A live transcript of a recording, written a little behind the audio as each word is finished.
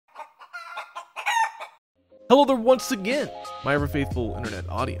Hello there once again, my ever faithful internet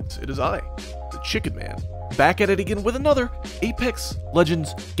audience. It is I, the Chicken Man, back at it again with another Apex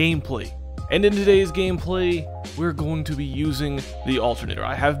Legends gameplay. And in today's gameplay, we're going to be using the Alternator.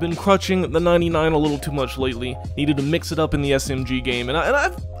 I have been crutching the 99 a little too much lately, needed to mix it up in the SMG game, and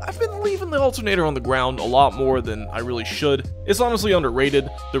I've been leaving the Alternator on the ground a lot more than I really should. It's honestly underrated.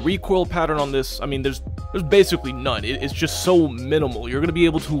 The recoil pattern on this, I mean, there's basically none. It's just so minimal. You're going to be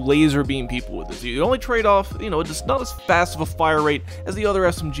able to laser beam people with this. The only trade-off, you know, it's not as fast of a fire rate as the other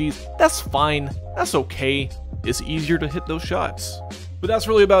SMGs. That's fine. That's okay. It's easier to hit those shots. But that's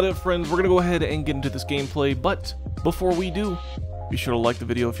really about it, friends. We're going to go ahead and get into this gameplay, but before we do, be sure to like the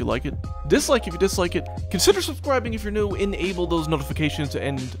video if you like it, dislike if you dislike it, consider subscribing if you're new, enable those notifications,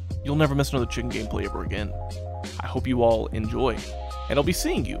 and you'll never miss another chicken gameplay ever again. I hope you all enjoy, and I'll be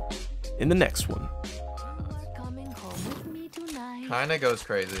seeing you in the next one. Kinda goes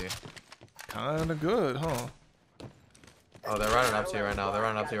crazy. Kinda good, huh? Oh, they're running up to you right now. They're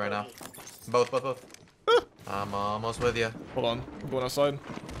running up to you right now. Both. I'm almost with you. Hold on, I'm going outside.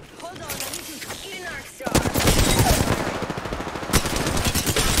 Hold on, I need to eat an arc star.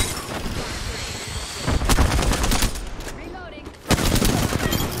 Reloading.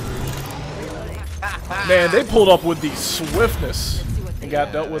 Man, they pulled up with the swiftness and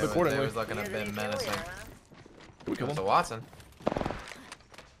got dealt with accordingly. They was looking a bit menacing. Can we kill him? So Watson.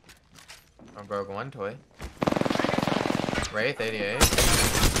 I broke one toy. Wraith 88.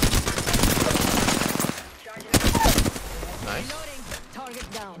 Nice.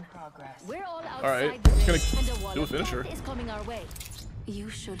 Target down. We're all outside. All right, the it's ring, gonna and a wall do a of finisher. death is coming our way. You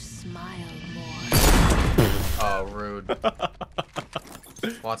should smile more. Oh, rude.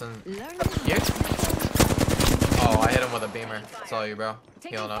 Watson. Learn Here. Oh, I hit him with a beamer. It's all you, bro.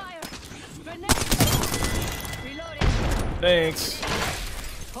 Taking Healing up. fire. Grenade. Reloading. Thanks.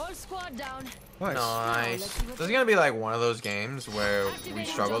 Whole squad down. Nice. Nice. This is gonna be like one of those games where we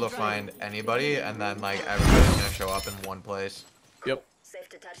struggle to find anybody, and then like everybody's gonna show up in one place. Yep. Safe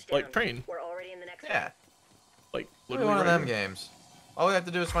to touch down. Like train. We're already in the next Yeah. Like Literally literally one of right them here. games. All we have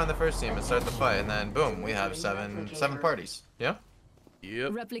to do is find the first team and start the fight, and then boom, we have seven parties. Yeah.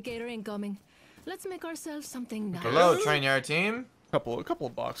 Yep. Replicator incoming. Let's make ourselves something nice. Hello, train yard team. A couple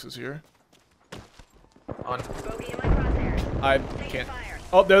of boxes here. On. Bogey in my crosshairs. I can't.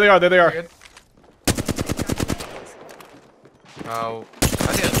 Oh, there they are. There they are. Good. Oh, I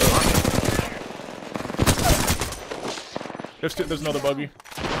think it's still on. There's another buggy.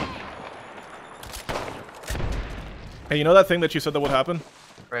 Hey, you know that thing that you said that would happen?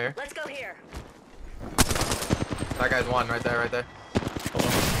 Right here. Let's go here. That guy's one right there, right there. Hold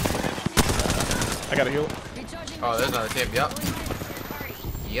on. I gotta heal. Recharging Oh, there's another team. Yep.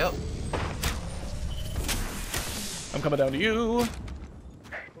 Yep. I'm coming down to you.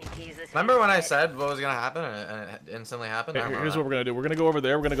 Remember when I said what was gonna happen and it instantly happened? I remember Here's that. what we're gonna do. We're gonna go over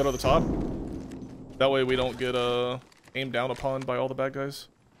there. We're gonna go to the top. That way we don't get aimed down upon by all the bad guys.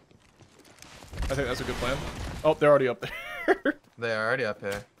 I think that's a good plan. Oh, they're already up there. They are already up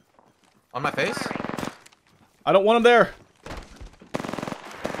here. On my face? I don't want them there.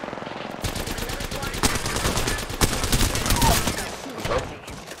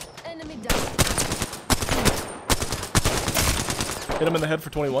 Enemy down. Hit him in the head for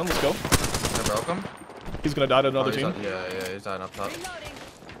 21. Let's go. I broke him. He's gonna die to another he's team. up- yeah, he's dying up top. Reloading.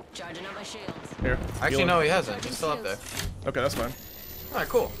 Charging up my shields. Here. Actually, heal no, him. he hasn't. He's still up there. Okay, that's fine. Alright,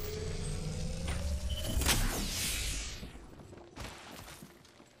 cool.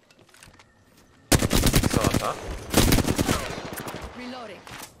 Still up top. Reloading.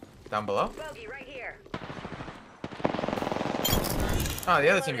 Down below. Bogey right here. Oh, the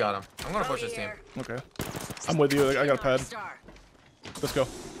other team got him. I'm gonna push this team. Okay. I'm with you. I got a pad. Star. Let's go.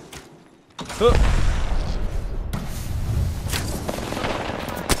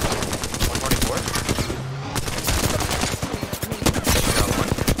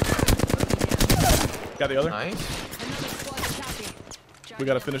 Got the other. Nice. Another squad copy. We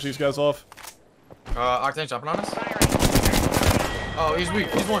gotta finish these guys off. Octane's jumping on us. Oh, he's weak.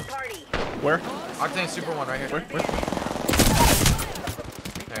 He's one. Where? Octane's super one right here. Where?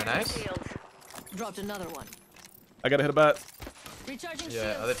 Very nice. Dropped another one. I gotta hit a bat. Recharging Yeah,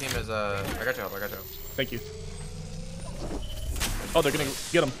 shields. other team is I got you help. Thank you. Oh, they're gonna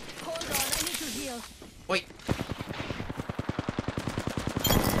get him. Hold on, I need to heal. Wait.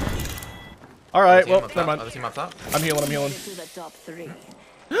 All right. Other team Well, up top. never mind. Other team up top. I'm healing. I'm healing. To the top 3.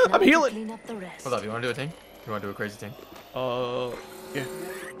 I'm healing. Clean up the rest. Hold up. You want to do a thing? You want to do a crazy thing? Yeah.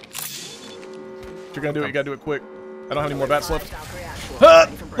 If you're gonna do it, you gotta do it quick. I don't have any more bats left.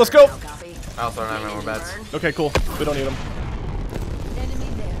 Let's go. I also don't have any more bats. Okay, cool. We don't need them. Enemy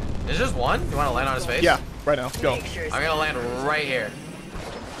there. It's just one? You want to land on his face? Yeah, right now. Go. I'm gonna land right here.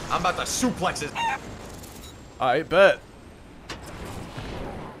 I'm about to suplex his. I bet.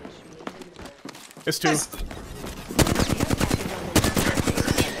 It's 2. Yes.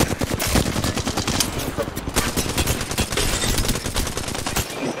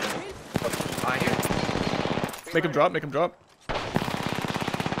 Make him drop, make him drop. I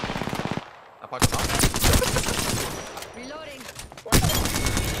punch him off. Reloading.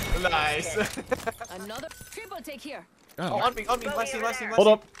 Nice. Another triple take here. Oh, on me, last team. Hold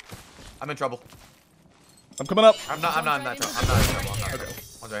up. I'm in trouble. I'm coming up. I'm not in trouble. I'm not in trouble. Okay.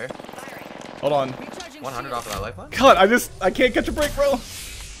 One's right here. Hold on. 100 off of that lifeline? God, I can't catch a break, bro.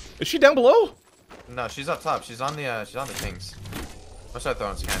 Is she down below? No, she's up top. She's on the pings. I'll start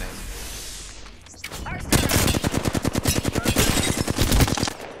throwing scanning.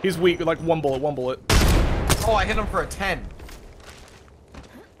 He's weak, like one bullet. Oh, I hit him for a 10.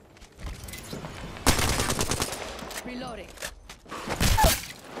 Reloading.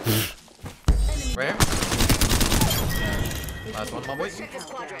 Right here. Last one, my boy.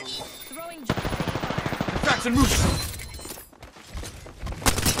 Throwing Distraction moves.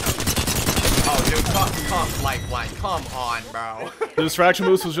 Oh, dude, come, lifeline. Come on, bro. The distraction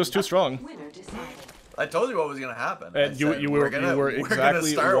boost was just too strong. I told you what was gonna happen. And you were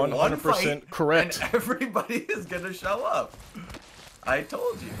exactly 100% correct. And everybody is gonna show up. I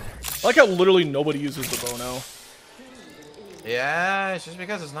told you. I like how literally nobody uses the bow now. Yeah, it's just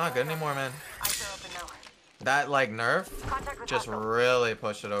because it's not good anymore, man. That like nerf just really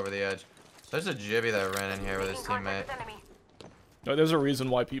pushed it over the edge. There's a Jibby that ran in here with his teammate. No, there's a reason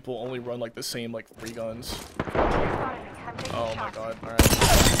why people only run like the same like 3 guns. Oh my god! All right.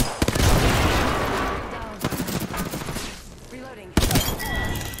 reloading.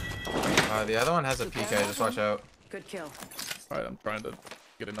 The other one has a PK. Just watch out. Good kill. All right, I'm trying to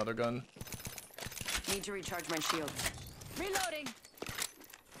get another gun. Need to recharge my shield. Reloading.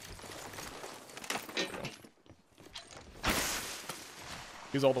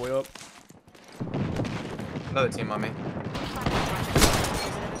 He's all the way up. Another team on me.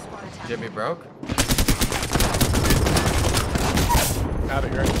 Jimmy broke. Out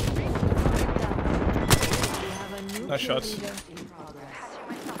of here. Nice shots.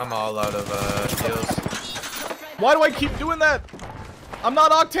 I'm all out of heals. Why do I keep doing that? I'm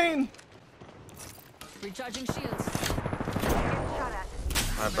not Octane. Recharging shields.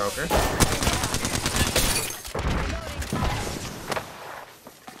 I broke her.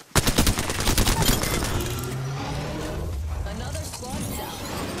 Another squad down.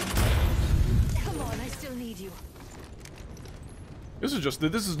 Come on, I still need you. This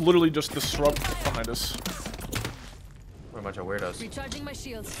is literally just the shrub behind us. We're a bunch of weirdos. Recharging my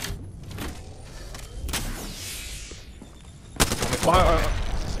shields. Oh,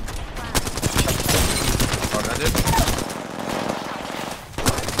 that did?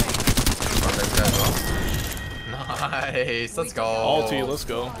 Oh, that's dead as well. Nice, let's go. Alti, let's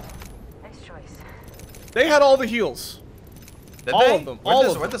go. Nice choice. They had all the heals. Did all they? of them, all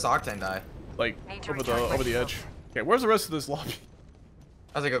of them. Where'd this Octane die? Like over the edge. Okay, where's the rest of this lobby?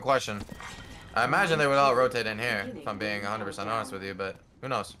 That's a good question. I imagine they would all rotate in here, if I'm being 100% honest with you, but who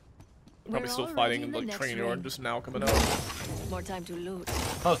knows? Probably still fighting in the training yard, just now coming out. More time to loot.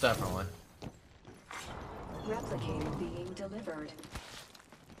 Most definitely. Replicator being delivered.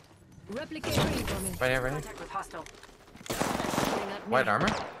 Replicate ready for me. Right here, right here. Contact with hostile. White armor?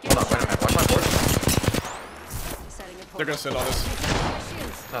 Hold on, wait a minute. Watch my board. Setting a They're gonna sit on us.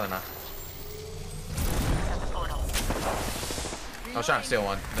 No, they're not. I was trying to steal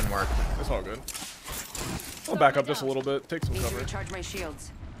one. Didn't work. It's all good. I'll back up just a little bit. Take some Need to cover. recharge my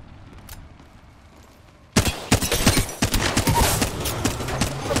shields.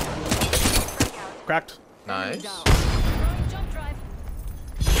 Cracked. Nice. Throwing jump drive.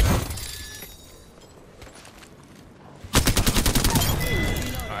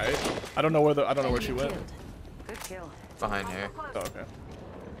 Alright. I don't know where she went. Good kill. Behind here, Oh, okay.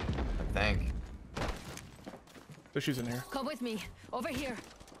 I think. So she's in here. Come with me. Over here.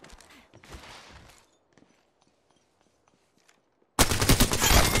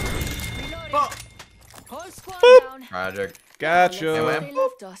 Reloading. Oh. Whole squad down. Tragic. Gotcha. They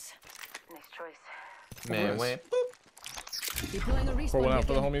left us. Nice choice. Man, wait. Deploying a Pour one respawn out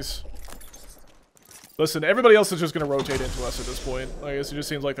for the beacon. homies. Listen, everybody else is just gonna rotate into us at this point. I guess it just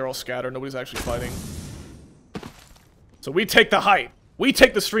seems like they're all scattered. Nobody's actually fighting. So we take the height. We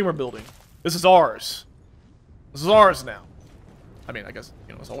take the streamer building. This is ours. This is ours now. I mean, I guess,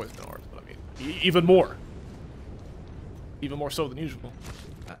 you know, it's always been ours, but I mean, even more. Even more so than usual.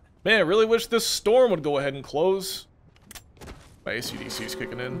 Man, I really wish this storm would go ahead and close. My AC/DC's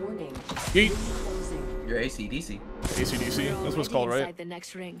kicking in. Warning. Yeet. Closing. Your AC/DC. AC/DC. That's what it's called, right? The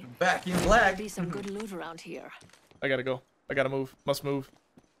next ring. Back in There'll black. be some good loot around here. I gotta go. I gotta move. Must move.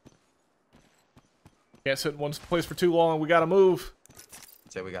 Can't sit in one place for too long. We gotta move.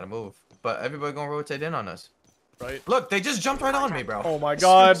 Say we gotta move. But everybody gonna rotate in on us. Right? Look, they just jumped right on me, bro. Oh my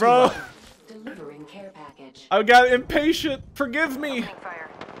god, bro. Delivering care package. I got impatient. Forgive me. Fire.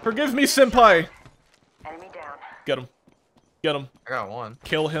 Forgive me, senpai. Enemy down. Get him. Get him. I got one.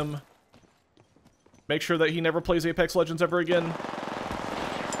 Kill him. Make sure that he never plays Apex Legends ever again.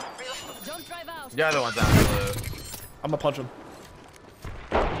 Don't drive out. The other one's down below. I'm gonna punch him.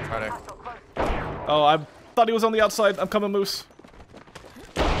 Right there. Oh, I thought he was on the outside. I'm coming, Moose.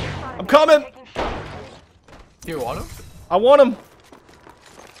 I'm coming! You want him? I want him!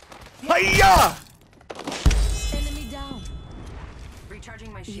 Hiya! Enemy down.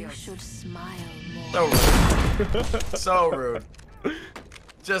 Recharging my You shield. should smile more. So rude. So rude.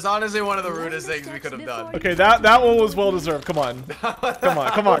 Just honestly one of the rudest things we could have done. Okay, that one was well deserved. Come on. Come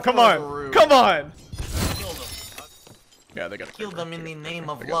on, come on, come on. Come on! Yeah, they got Kill them in the name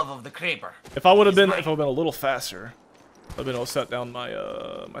of love of the creeper. If I would have been a little faster, I've been able to set down my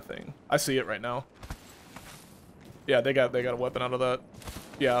my thing. I see it right now. Yeah, they got a weapon out of that.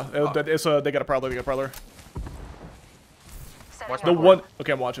 Yeah, it's they got a prowler. They got a prowler. Watch The my one.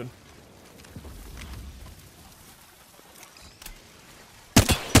 Okay, I'm watching.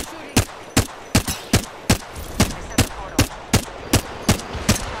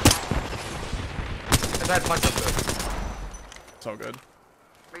 If that punch up good. It's all good.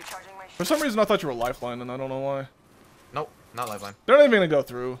 Recharging my For some reason, I thought you were lifeline, and I don't know why. Nope, not lifeline. They're not even gonna go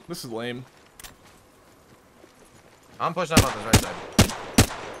through. This is lame. I'm pushing up on this right side.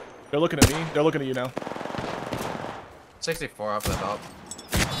 They're looking at me. They're looking at you now. 64 off the belt.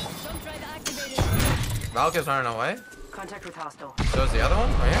 Jump drive activated. Valk is running away. Contact with hostile. So is the other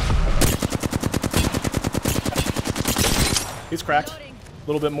one right here. He's cracked. Loading. A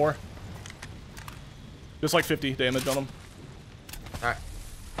little bit more. Just like 50 damage on him. Alright.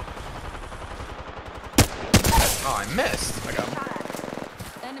 Oh, I missed. I got him.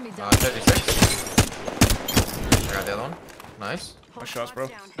 Enemy down. 36. I got the other one. Nice. Nice shots, bro.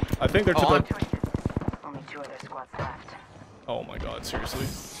 I think they're Oh, on. Only 2 other squads left. Oh my god, seriously.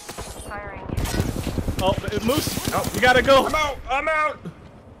 Firing. Oh, Moose! Oh. You gotta go! I'm out! I'm out!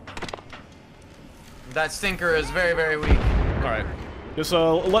 That stinker is very, very weak. Alright. Just,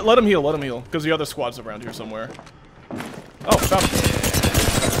 let him heal, because the other squad's around here somewhere. Oh, found him.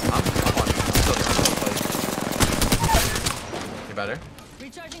 I'm on. I'm still You better?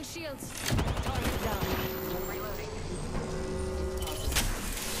 Recharging shields. Target down.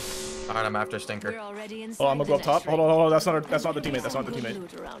 Alright, I'm after We're stinker. already inside Oh, I'm gonna go up the top. next Hold on, ring. hold on. That's not the teammate. That's not the Some good teammate.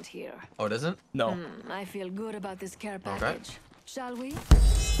 loot around here. Oh, it isn't? No. I feel good about this care package. Shall we? Need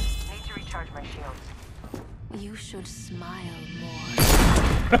to recharge my shields. You should smile more.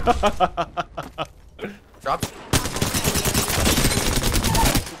 Drop.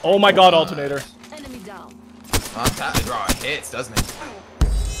 Oh my god, Alternator. Enemy down. That draw hits, doesn't it?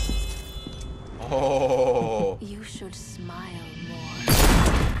 Oh. You should smile more.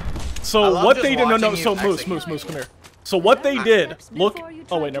 So I love what just they did, no, watching so you Moose, actually- come here. So what they did, look,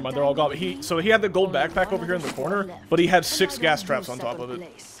 oh wait, never mind, they're all gone. So he had the gold backpack over here in the corner, but he had 6 gas traps on top of it.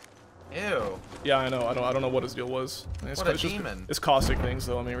 Ew. Yeah, I know. I don't know what his deal was. What a demon. It's caustic things,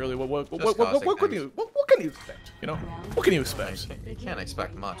 though. I mean, really, what can caustic you expect? You know, what can you expect? You can't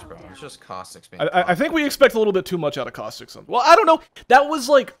expect much, bro. It's just caustics being I think we expect a little bit too much out of caustic. Well, I don't know. That was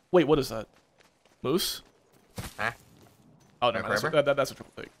like, wait, what is that? Moose? Huh? Oh no, that's a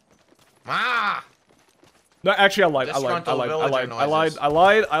triple take. Ah! No, actually, I lied.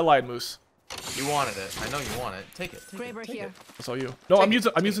 I lied, Moose. You wanted it. I know you want it. Take it. Graber here. That's all you. No, I'm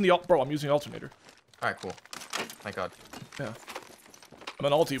using the I'm using the Alternator. Alright, cool. My god. Yeah. I'm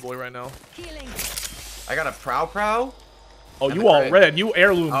an ulti boy right now. Healing. I got a prow. Oh, And you the all crit. read. You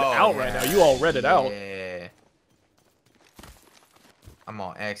heirloomed Oh, out right now. You all read it out. Yeah. I'm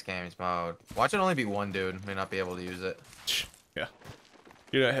on X Games mode. Watch it only be one dude. May not be able to use it. Yeah.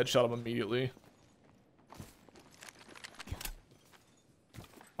 You're gonna headshot him immediately.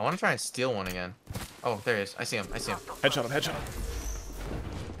 I want to try and steal one again. Oh, there he is. I see him. Headshot him. Headshot him.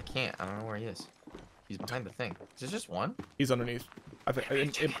 I can't. I don't know where he is. He's behind the thing. Is it just one? He's underneath. I think.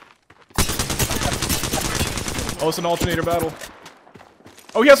 Oh, it's an Alternator battle.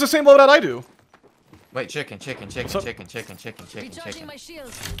 Oh, he has the same loadout I do. Wait, chicken. Recharging my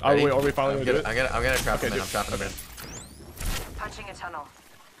shields. Are we finally gonna do it? I'm gonna trap him in. dude. I'm trapping him in. Punching a tunnel.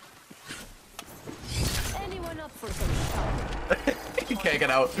 Anyone up for some shot? He can't get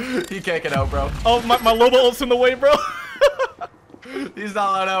out. He can't get out, bro. Oh, my Loba ult's in the way, bro. He's not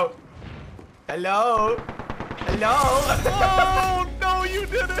allowed out. Hello? Hello? Oh, no, you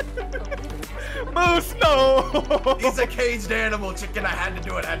didn't. Moose, no. He's a caged animal, chicken. I had to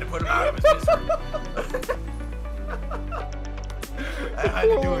do it. I had to put him out of his misery. I had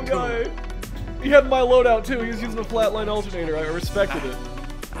to do it to him. He had my loadout too. He was using a flatline alternator. I respected it.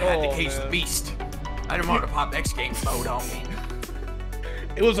 I had to Oh, cage the man. beast. I didn't want to pop X Games mode on me.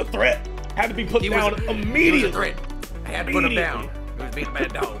 It was a threat. Had to be put down He was immediately. a threat. I had to put him down. He was being a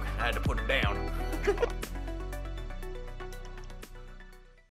bad dog. I had to put him down.